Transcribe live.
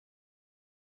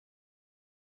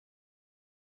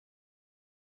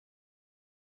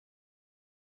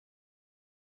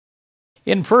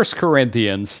In 1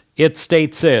 Corinthians, it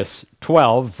states this,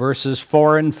 12 verses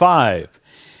 4 and 5.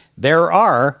 There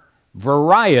are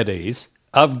varieties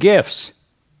of gifts,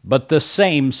 but the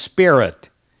same Spirit.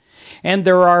 And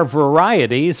there are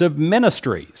varieties of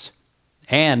ministries,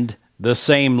 and the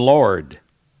same Lord.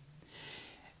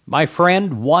 My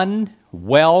friend, one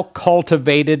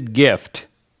well-cultivated gift,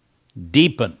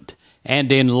 deepened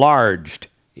and enlarged,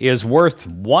 is worth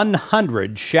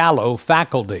 100 shallow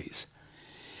faculties.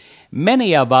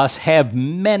 Many of us have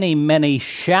many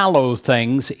shallow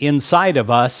things inside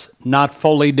of us not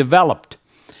fully developed.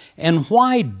 And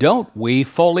why don't we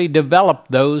fully develop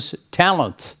those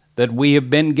talents that we have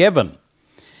been given?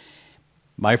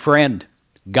 My friend,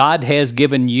 God has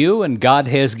given you and God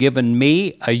has given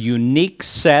me a unique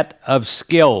set of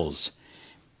skills.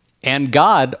 And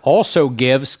God also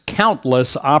gives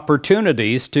countless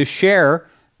opportunities to share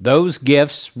those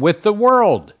gifts with the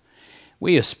world.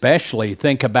 We especially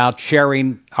think about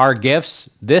sharing our gifts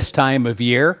this time of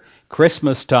year,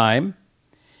 Christmas time.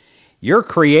 Your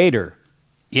Creator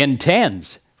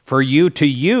intends for you to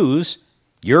use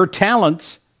your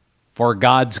talents for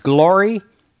God's glory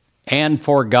and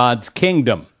for God's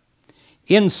kingdom,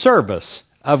 in service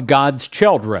of God's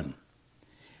children.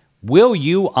 Will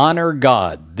you honor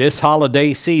God this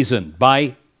holiday season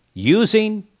by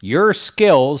using your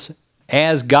skills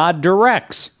as God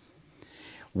directs?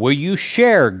 Will you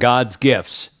share God's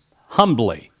gifts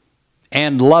humbly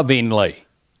and lovingly?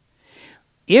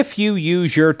 If you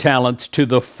use your talents to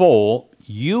the full,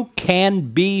 you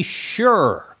can be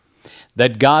sure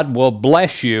that God will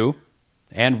bless you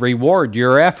and reward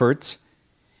your efforts.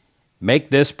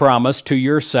 Make this promise to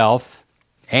yourself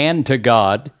and to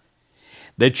God,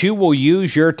 that you will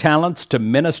use your talents to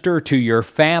minister to your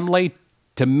family,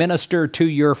 to minister to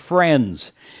your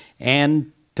friends,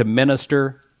 and to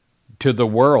minister to the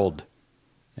world.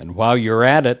 And while you're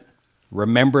at it,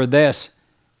 remember this: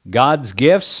 God's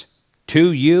gifts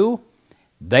to you,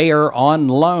 they are on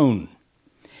loan.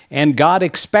 And God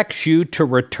expects you to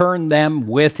return them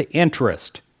with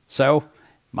interest. So,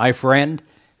 my friend,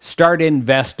 start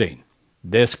investing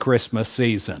this Christmas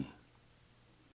season.